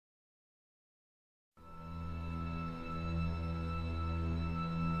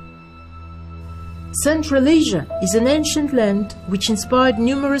Central Asia is an ancient land which inspired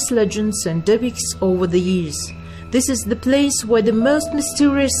numerous legends and epics over the years. This is the place where the most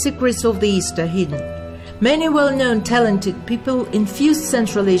mysterious secrets of the East are hidden. Many well-known talented people infused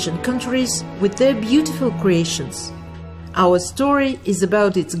Central Asian countries with their beautiful creations. Our story is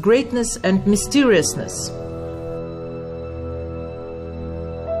about its greatness and mysteriousness.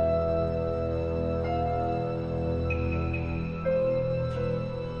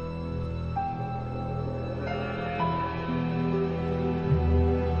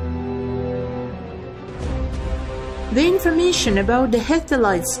 The information about the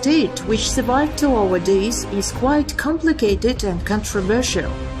Ephtalit State, which survived to our days, is quite complicated and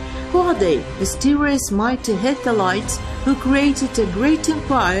controversial. Who are they, mysterious mighty Ephthalites who created a great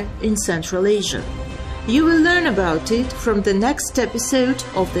empire in Central Asia? You will learn about it from the next episode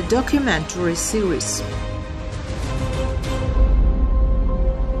of the documentary series.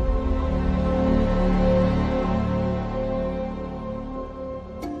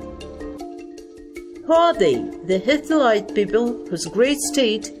 Who are they? The Ephtalit people whose great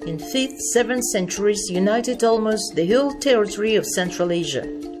state in 5th, 7th centuries united almost the whole territory of Central Asia.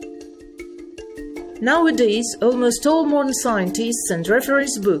 Nowadays, almost all modern scientists and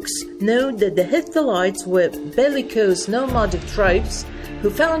reference books know that the Ephthalites were bellicose nomadic tribes who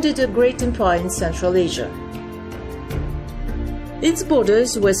founded a great empire in Central Asia. Its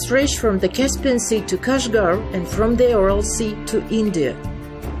borders were stretched from the Caspian Sea to Kashgar and from the Aral Sea to India.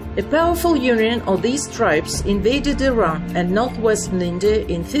 A powerful union of these tribes invaded Iran and northwestern India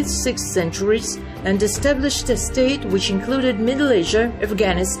in 5th, 6th centuries and established a state which included Middle Asia,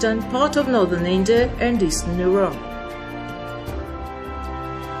 Afghanistan, part of northern India and eastern Iran.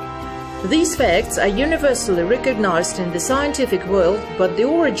 These facts are universally recognized in the scientific world, but the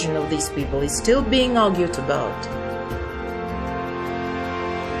origin of these people is still being argued about.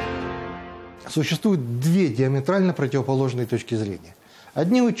 Существуют две диаметрально противоположные точки зрения.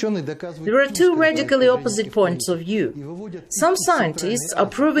 There are two radically opposite points of view. Some scientists are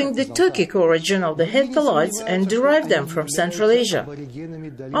proving the Turkic origin of the Ephthalites and derive them from Central Asia.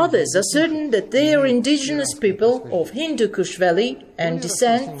 Others are certain that they are indigenous people of Hindu Kush Valley and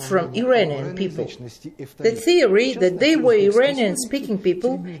descend from Iranian people. The theory that they were Iranian-speaking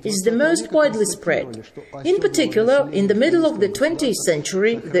people is the most widely spread. In particular, in the middle of the 20th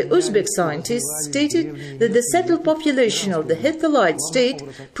century, the Uzbek scientists stated that the settled population of the Ephtalit State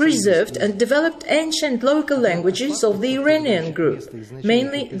preserved and developed ancient local languages of the Iranian group,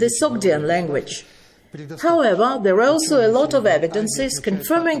 mainly the Sogdian language. However, there are also a lot of evidences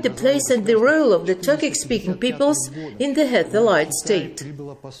confirming the place and the role of the Turkic-speaking peoples in the Ephtalit State.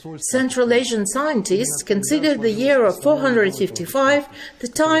 Central Asian scientists consider the year of 455 the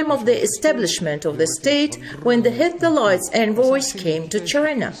time of the establishment of the state when the Ephthalites' envoys came to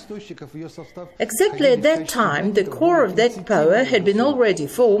China. Exactly at that time, the core of that power had been already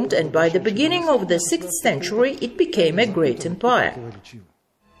formed, and by the beginning of the 6th century it became a great empire.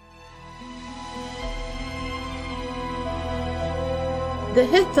 The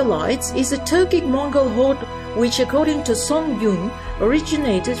Ephthalites is a Turkic Mongol horde which, according to Song Yun,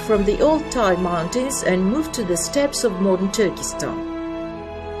 originated from the Altai mountains and moved to the steppes of modern Turkestan.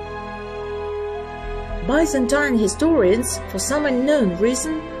 Byzantine historians, for some unknown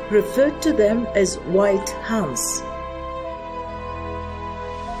reason, referred to them as White Huns.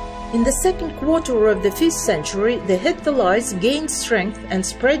 In the second quarter of the 5th century, the Ephthalites gained strength and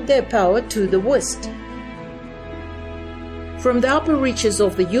spread their power to the west. From the upper reaches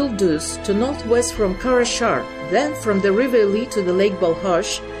of the Yıldız to northwest from Karashar, then from the river Li to the Lake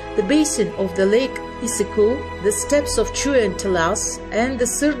Balhash, the basin of the Lake Isikul, the steppes of Chu and Talas, and the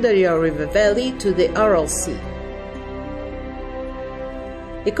Sırdarya River valley to the Aral Sea.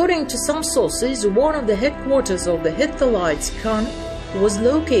 According to some sources, one of the headquarters of the Ephthalites, Khan, was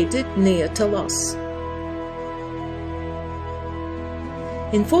located near Talas.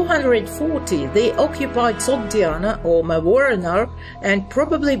 In 440, they occupied Sogdiana or Mawaranar and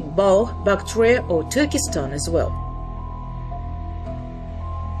probably Bal, Bactria or Turkestan as well.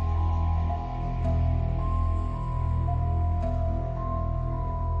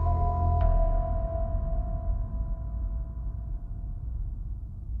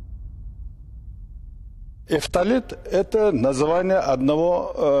 Эфталит – это название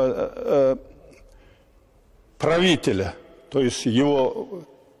одного правителя. То есть его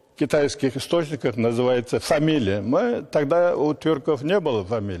в китайских источниках называется фамилия. Тогда у тюрков не было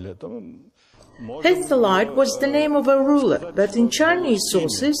фамилии. Ephtalit was the name of a ruler, but in Chinese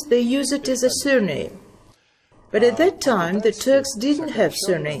sources they use it as a surname. But at that time, the Turks didn't have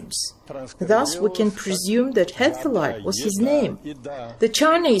surnames. Thus, we can presume that Ephtalit was his name. The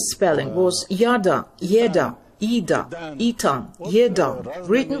Chinese spelling was Yada, Yeda, Ida, Itan, Yedan,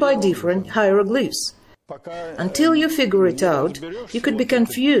 written by different hieroglyphs. Until you figure it out, you could be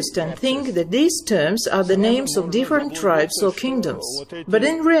confused and think that these terms are the names of different tribes or kingdoms. But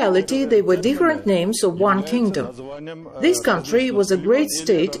in reality, they were different names of one kingdom. This country was a great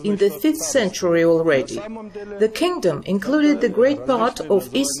state in the 5th century already. The kingdom included the great part of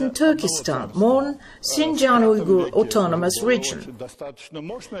eastern Turkestan, modern Xinjiang Uyghur Autonomous Region.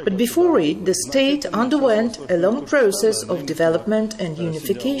 But before it, the state underwent a long process of development and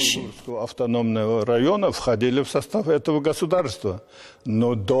unification. Входили в состав этого государства.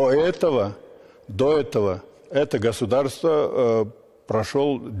 Но до этого это государство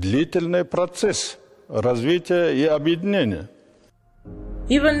прошел длительный процесс развития и объединения.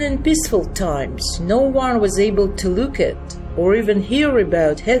 Even in peaceful times, no one was able to look at or even hear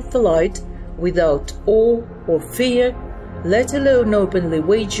about Ephtalit without awe or fear, let alone openly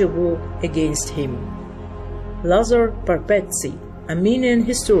wage a war against him. Lazar Parpetsi, Armenian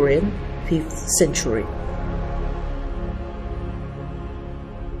historian, 5th century.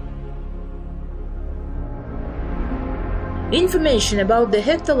 Information about the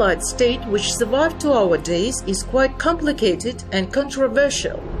Ephtalit state which survived to our days is quite complicated and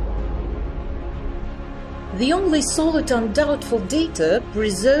controversial. The only solid and doubtful data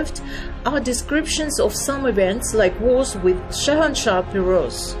preserved are descriptions of some events like wars with Shahanshah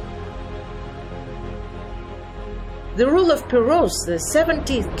Peroz. The rule of Peroz, the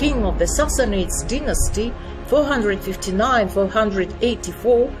 17th king of the Sassanids dynasty,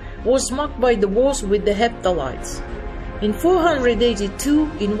 459–484, was marked by the wars with the Ephthalites. In 482,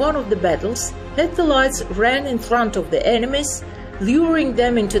 in one of the battles, Ephthalites ran in front of the enemies, luring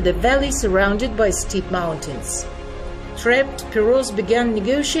them into the valley surrounded by steep mountains. Trapped, Peroz began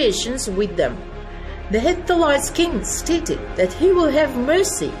negotiations with them. The Ephthalites' king stated that he will have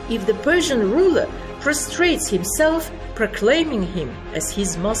mercy if the Persian ruler prostrates himself, proclaiming him as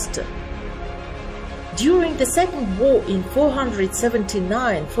his master. During the Second War in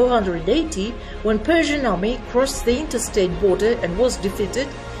 479–480, when Persian army crossed the interstate border and was defeated,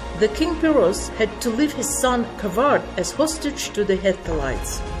 the king Peroz had to leave his son Kavard as hostage to the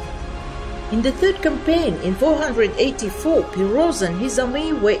Ephthalites. In the third campaign in 484, Peroz and his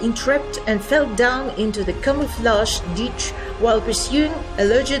army were entrapped and fell down into the camouflaged ditch while pursuing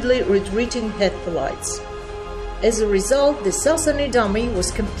allegedly retreating Ephthalites. As a result, the Sassanid army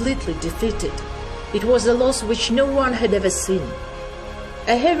was completely defeated. It was a loss which no one had ever seen.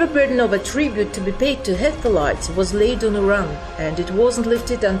 A heavy burden of a tribute to be paid to Ephthalites was laid on Iran, and it wasn't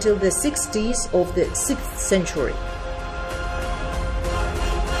lifted until the 60s of the 6th century.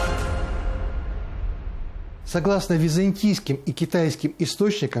 Согласно византийским и китайским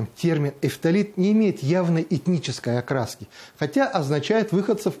источникам, термин «эфталит» не имеет явной этнической окраски, хотя означает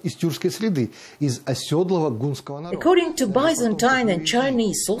выходцев из тюркской среды, из оседлого гунского народа. According to Byzantine and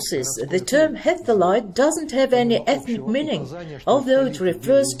Chinese sources, the term Ephtalit doesn't have any ethnic meaning, although it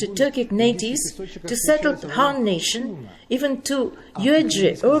refers to Turkic natives, to settled Han nation, even to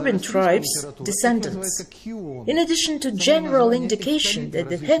Yuezhi urban tribes' descendants. In addition to general indication that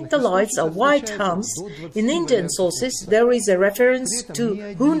the Ephthalites are white Huns, in Indian sources there is a reference to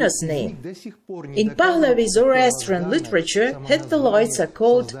Huna's name. In Pahlavi Zoroastrian literature, Ephthalites are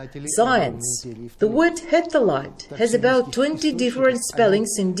called Zions. The word Ephtalit has about 20 different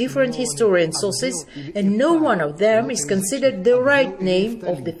spellings in different historian sources, and no one of them is considered the right name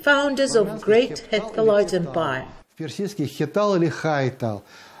of the founders of great Ephtalit empire. В персидских хетал или хайтал,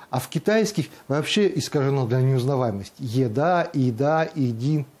 а в китайских вообще искажено для неузнаваемости. Еда, ида,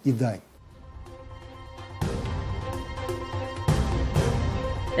 идин, идань.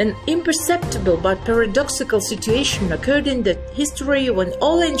 An imperceptible but paradoxical situation occurred in the history when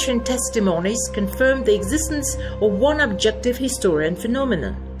all ancient testimonies confirmed the existence of one objective historian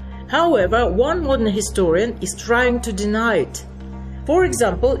phenomenon. However, one modern historian is trying to deny it. For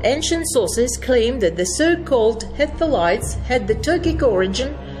example, ancient sources claim that the so-called Ephthalites had the Turkic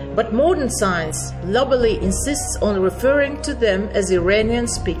origin, but modern science loudly insists on referring to them as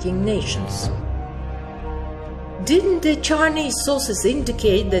Iranian-speaking nations. Didn't the Chinese sources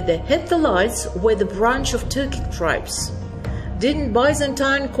indicate that the Ephthalites were the branch of Turkic tribes? Didn't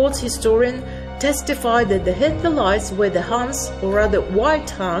Byzantine court historian testify that the Ephthalites were the Huns, or rather white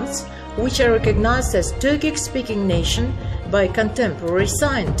Huns, which are recognized as Turkic-speaking nation by contemporary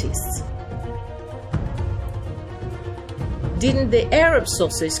scientists? Didn't the Arab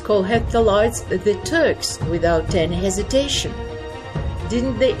sources call Ephthalites the Turks without any hesitation?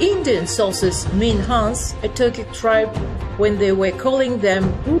 Didn't the Indian sources mean Huns, a Turkic tribe, when they were calling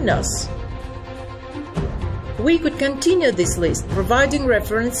them Hunas? We could continue this list, providing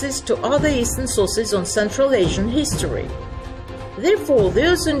references to other Eastern sources on Central Asian history. Therefore,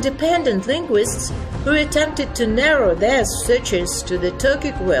 those independent linguists who attempted to narrow their searches to the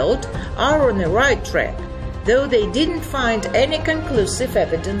Turkic world are on the right track, though they didn't find any conclusive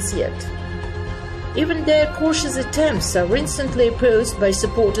evidence yet. Even their cautious attempts are instantly opposed by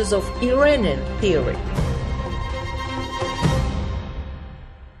supporters of Iranian theory.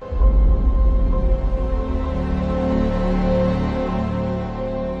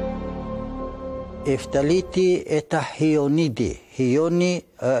 Эфталиты – это хиониды. Хиони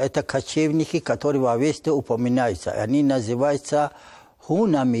 – это кочевники, которые во Весте упоминаются. Они называются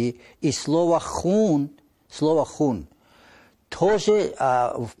хунами, и слово хун тоже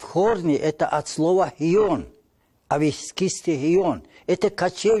в корне это от слова хион, авискисты хион. Это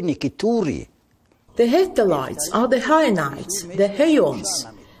кочевники, тури. The Ephthalites are the Hainites, the Heions.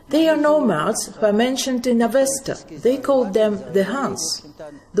 They are nomads who are mentioned in Avesta. They called them the Huns.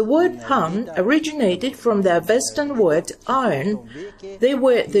 The word Hun originated from the Avestan word iron. They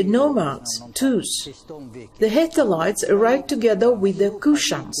were the nomads, Tus. The Ephthalites arrived together with the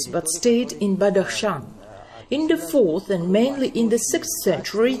Kushans, but stayed in Badakhshan. In the 4th and mainly in the 6th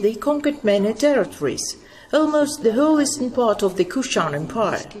century, they conquered many territories, almost the whole eastern part of the Kushan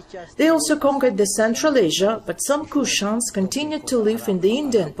Empire. They also conquered the Central Asia, but some Kushans continued to live in the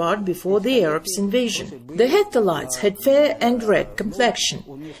Indian part before the Arabs' invasion. The Ephthalites had fair and red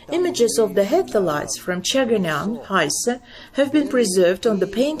complexion. Images of the Ephthalites from Chaganan, Haisa, have been preserved on the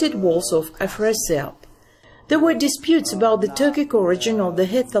painted walls of Afrasiab. There were disputes about the Turkic origin of the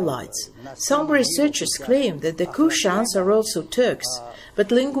Ephthalites. Some researchers claim that the Kushans are also Turks, but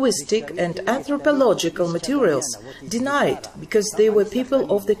linguistic and anthropological materials deny it because they were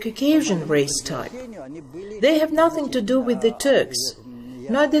people of the Caucasian race type. They have nothing to do with the Turks.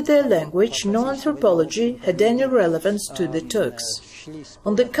 Neither their language nor anthropology had any relevance to the Turks.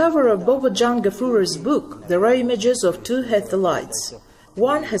 On the cover of Bobojan Gafur's book, there are images of two Ephthalites.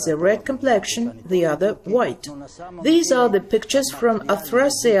 One has a red complexion, the other white. These are the pictures from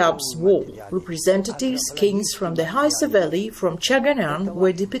Afrasiab's wall. Representatives, kings from the Haisa Valley, from Chaganan,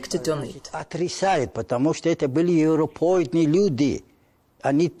 were depicted on it. Отрицает, потому что это были европоидные люди.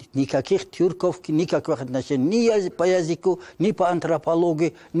 Они никаких тюрков, никаких отношений ни по языку, ни по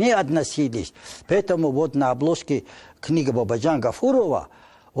антропологии не относились. Поэтому вот на обложке книги Бабаджан Гафурова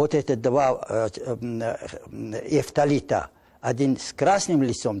вот эти два эфталита, один с красным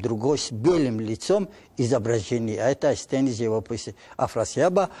лицом, другой с белым лицом изображений. А это стены живописи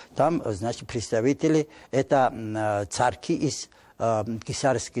Афрасиаба. Там, значит, представители, это царки из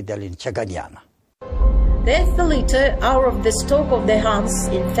Кисарской долины, Чаганяна. The Ephthalites are of the stock of the Huns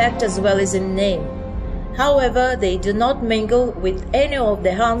in fact as well as in name. However, they do not mingle with any of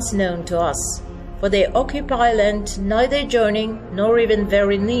the Huns known to us, for they occupy land neither adjoining nor even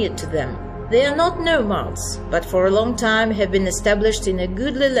very near to them. They are not nomads, but for a long time have been established in a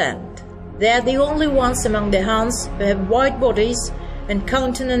goodly land. They are the only ones among the Huns who have white bodies and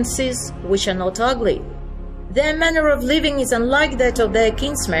countenances which are not ugly. Their manner of living is unlike that of their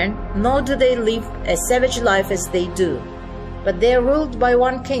kinsmen, nor do they live a savage life as they do. But they are ruled by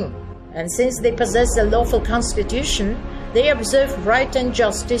one king, and since they possess a lawful constitution, they observe right and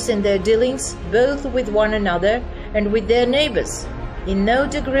justice in their dealings both with one another and with their neighbors, in no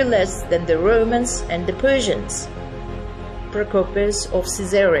degree less than the Romans and the Persians. Procopius of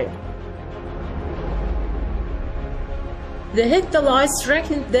Caesarea. The Ephthalites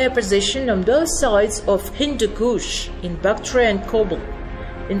strengthened their position on both sides of Hindu Kush in Bactria and Kabul.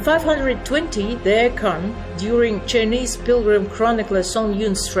 In 520, their Khan, during Chinese pilgrim chronicler Song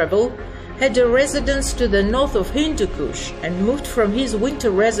Yun's travel, had a residence to the north of Hindu Kush and moved from his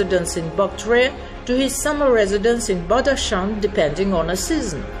winter residence in Bactria to his summer residence in Badakhshan depending on a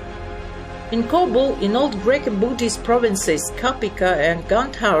season. In Kabul, in old Greek Buddhist provinces Kapika and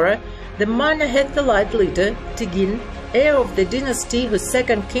Gandhara, the minor Ephthalites leader, Tigin, heir of the dynasty whose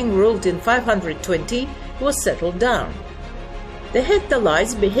second king ruled in 520, was settled down. The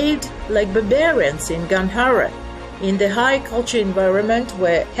Ephthalites behaved like barbarians in Gandhara, in the high culture environment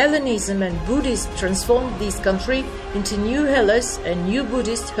where Hellenism and Buddhism transformed this country into New Hellas and New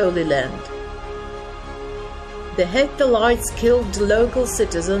Buddhist Holy Land. The Ephthalites killed local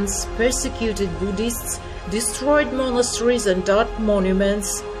citizens, persecuted Buddhists, destroyed monasteries and art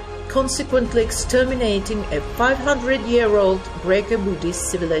monuments, consequently exterminating a 500-year-old Greco-Buddhist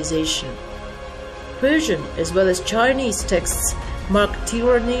civilization. Persian as well as Chinese texts mark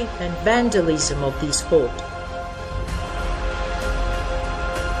tyranny and vandalism of this horde.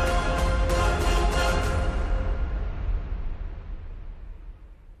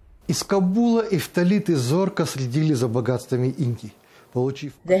 Из Кабула эфталиты зорко следили за богатствами Индии.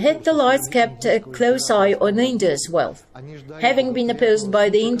 The Ephthalites kept a close eye on India's wealth. Having been opposed by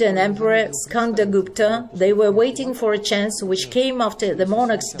the Indian Emperor Skandagupta, they were waiting for a chance which came after the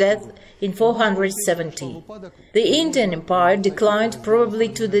monarch's death in 470. The Indian Empire declined probably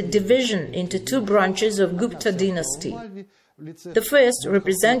to the division into two branches of Gupta dynasty. The first,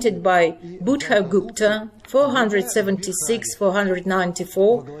 represented by Buddhagupta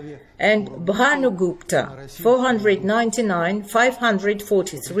 476–494 and Bhanugupta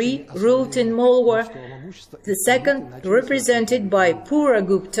 499–543, ruled in Malwa. The second, represented by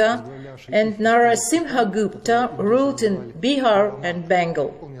Puragupta and Narasimhagupta, ruled in Bihar and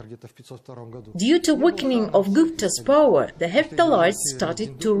Bengal. Due to weakening of Gupta's power, the Ephthalites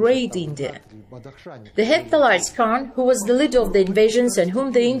started to raid India. The Ephthalites Khan, who was the leader of the invasions and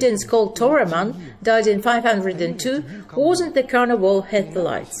whom the Indians called Toraman, died in 502, wasn't the Khan of all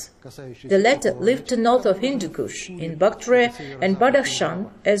Ephthalites. The latter lived to north of Hindu Kush, in Bactria and Badakhshan,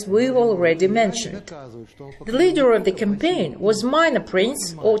 as we've already mentioned. The leader of the campaign was minor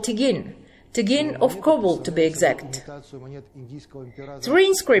prince or Tigin of Kabul to be exact. 3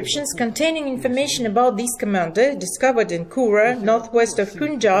 inscriptions containing information about this commander, discovered in Kura, northwest of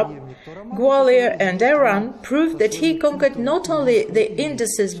Punjab, Gwalior and Iran, prove that he conquered not only the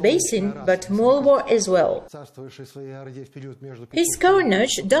Indus basin but Malwa as well. His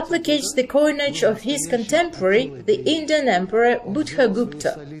coinage duplicates the coinage of his contemporary, the Indian Emperor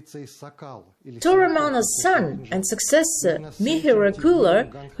Buddhagupta. Toramana's son and successor Mihirakula,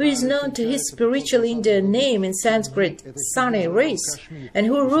 who is known to his spiritual Indian name in Sanskrit Sunny Race, and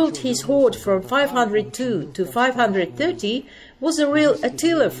who ruled his horde from 502 to 530, was a real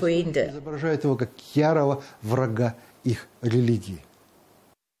Attila for India.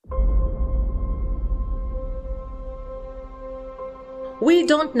 We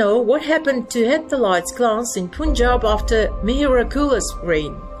don't know what happened to Ephthalites clans in Punjab after Mihirakula's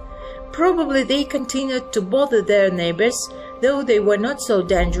reign. Probably they continued to bother their neighbors, though they were not so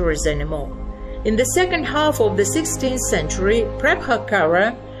dangerous anymore. In the second half of the 16th century,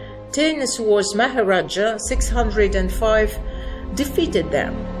 Prabhakara, Teneswar's Maharaja, 605, defeated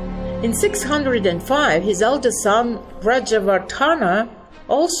them. In 605, his elder son, Rajavardhana,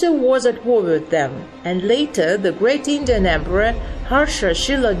 also was at war with them, and later the great Indian emperor Harsha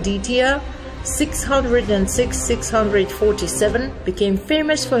Shila Ditya, 606–647, became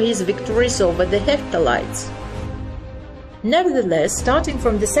famous for his victories over the Ephthalites. Nevertheless, starting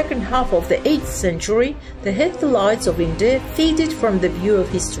from the second half of the 8th century, the Ephthalites of India faded from the view of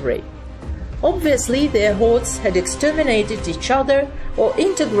history. Obviously, their hordes had exterminated each other or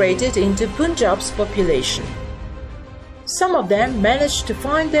integrated into Punjab's population. Some of them managed to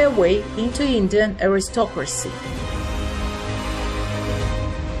find their way into Indian aristocracy.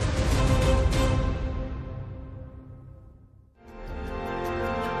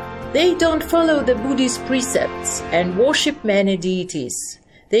 They don't follow the Buddhist precepts and worship many deities.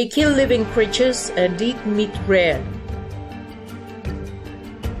 They kill living creatures and eat meat rare.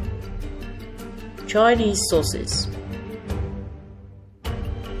 Chinese sources.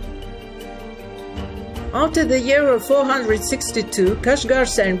 After the year of 462,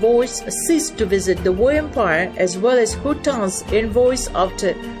 Kashgar's envoys ceased to visit the Wu Empire, as well as Hutan's envoys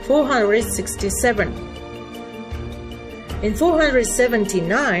after 467. In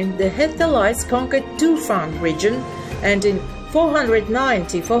 479, the Ephthalites conquered Tufan region, and in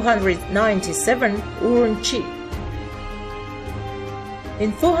 490–497, Urumqi.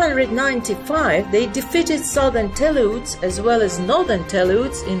 In 495, they defeated southern Telugs as well as northern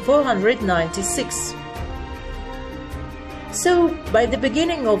Telugs in 496. So, by the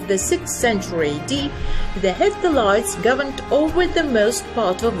beginning of the 6th century AD, the Ephthalites governed over the most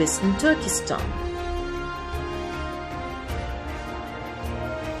part of eastern Turkestan.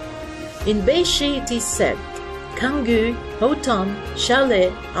 In Beishi it is said, Kangu, Hotan,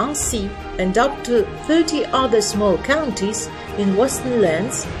 Chalet, Ansi, and up to 30 other small counties in western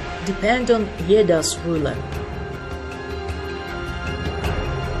lands depend on Yeda's ruler.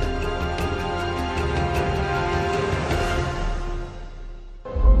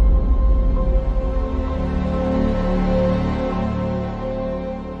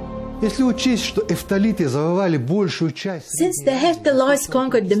 Если учесть, что эфталиты завоевали большую часть... Since the Ephthalites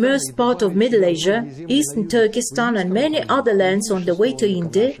conquered the most part of Middle Asia, eastern Turkestan and many other lands on the way to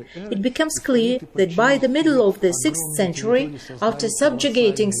India, it becomes clear that by the middle of the 6th century, after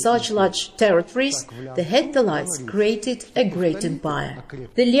subjugating such large territories, the Ephthalites created a great empire.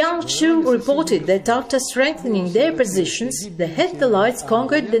 The Liang-Chu reported that after strengthening their positions, the Ephthalites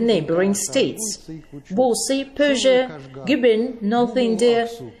conquered the neighboring states: Borsi, Persia, Gibin, North India,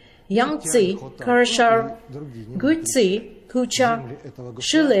 Yangtze, Karashar, Gutsi, Kucha,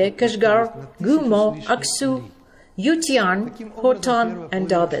 Shile, Kashgar, Gumo, Aksu, Yutian, Khotan,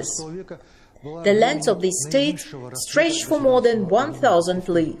 and others. The lands of these states stretched for more than 1,000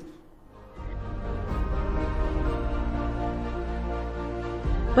 li.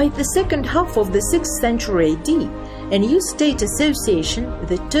 By the second half of the 6th century AD, a new state association,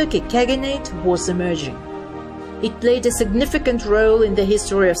 the Turkic Khaganate, was emerging. It played a significant role in the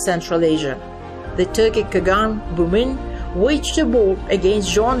history of Central Asia. The Turkic Khagan, Bumin, waged a war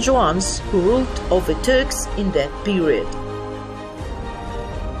against Juans, who ruled over Turks in that period.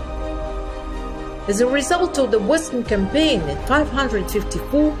 As a result of the Western campaign in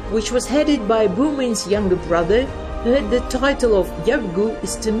 554, which was headed by Bumin's younger brother, who had the title of Yavgu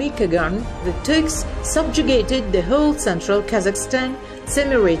Istemi Khagan, the Turks subjugated the whole central Kazakhstan,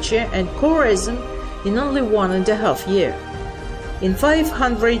 Semirechye, and Khorasan in only 1.5 years. In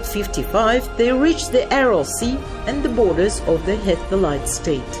 555, they reached the Aral Sea and the borders of the Ephtalit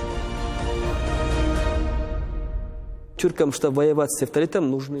State. To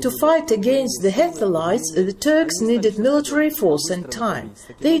fight against the Ephthalites, the Turks needed military force and time.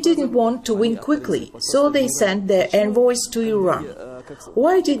 They didn't want to win quickly, so they sent their envoys to Iran.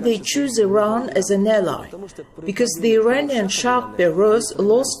 Why did they choose Iran as an ally? Because the Iranian Shah Pervez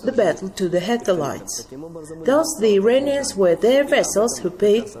lost the battle to the Ephthalites. Thus, the Iranians were their vassals who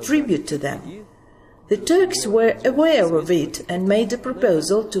paid tribute to them. The Turks were aware of it and made a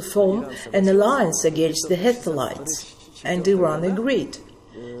proposal to form an alliance against the Ephthalites, and Iran agreed.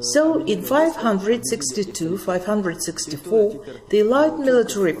 So, in 562-564, the Allied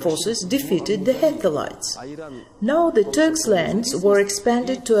military forces defeated the Ephthalites. Now the Turks' lands were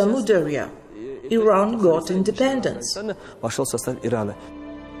expanded to Amudarya. Iran got independence.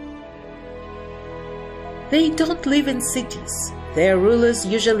 They don't live in cities. Their rulers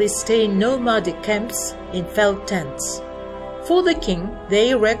usually stay in nomadic camps in felt tents. For the king, they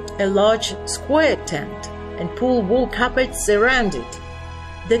erect a large square tent and pull wool carpets around it.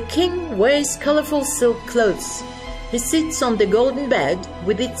 The king wears colorful silk clothes. He sits on the golden bed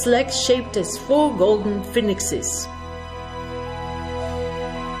with its legs shaped as 4 golden phoenixes.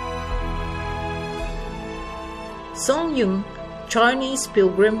 Song Yung, Chinese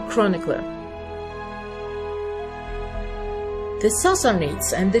pilgrim chronicler. The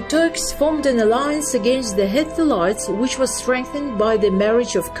Sassanids and the Turks formed an alliance against the Ephthalites, which was strengthened by the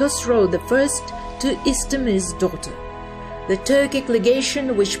marriage of Khosrow I to Istemi's daughter. The Turkic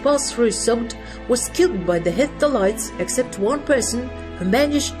legation, which passed through Soghd, was killed by the Ephthalites, except one person who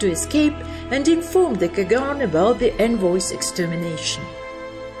managed to escape and informed the Khagan about the envoy's extermination.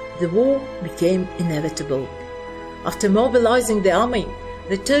 The war became inevitable. After mobilizing the army,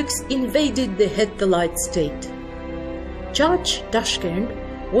 the Turks invaded the Ephtalit State. Judge Tashkent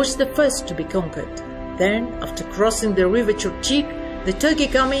was the first to be conquered. Then, after crossing the river Churchik, the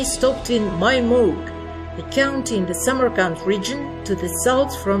Turkic army stopped in Maymurg, a county in the Samarkand region to the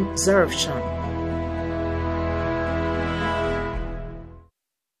south from Zarafshan.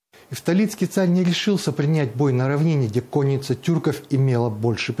 Эфталитский царь не решился принять бой на равнине, где конница тюрков имела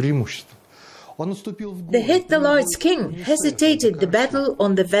больше преимуществ. The Ephthalites' king hesitated the battle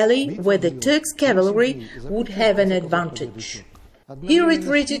on the valley where the Turks' cavalry would have an advantage. He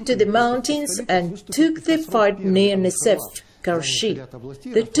retreated to the mountains and took the fight near Nesef, Karshi.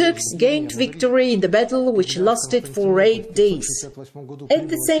 The Turks gained victory in the battle, which lasted for 8 days. At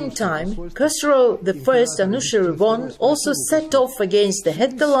the same time, Khosrow I Anushirvan also set off against the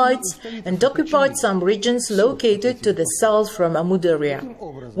Ephthalites and occupied some regions located to the south from Amudarya.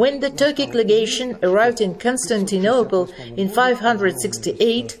 When the Turkic legation arrived in Constantinople in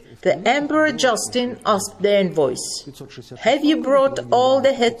 568, the Emperor Justin asked the envoys, "Have you brought all the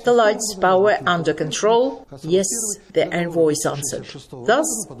Ephthalites' power under control?" "Yes," the envoys answered. Thus,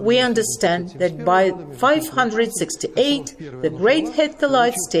 we understand that by 568, the great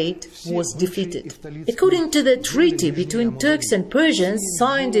Ephtalit state was defeated. According to the treaty between Turks and Persians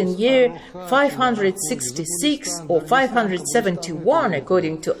signed in year 566 or 571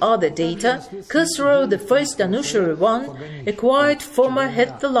 according to other data, Khosrow I Anushirvan acquired former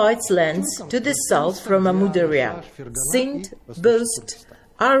Ephthalites' lands to the south from Amudarya: Sind, Bost,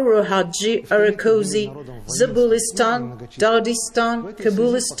 Arohaji, Arakosi, Zabulistan, Dadistan,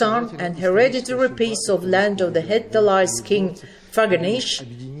 Kabulistan, and hereditary piece of land of the Ephthalites king Faganesh,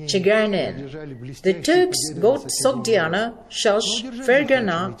 Chegarnen. The Turks got Sogdiana, Shash,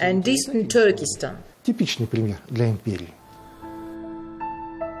 Fergana, and eastern Turkestan. Типичный пример для империи.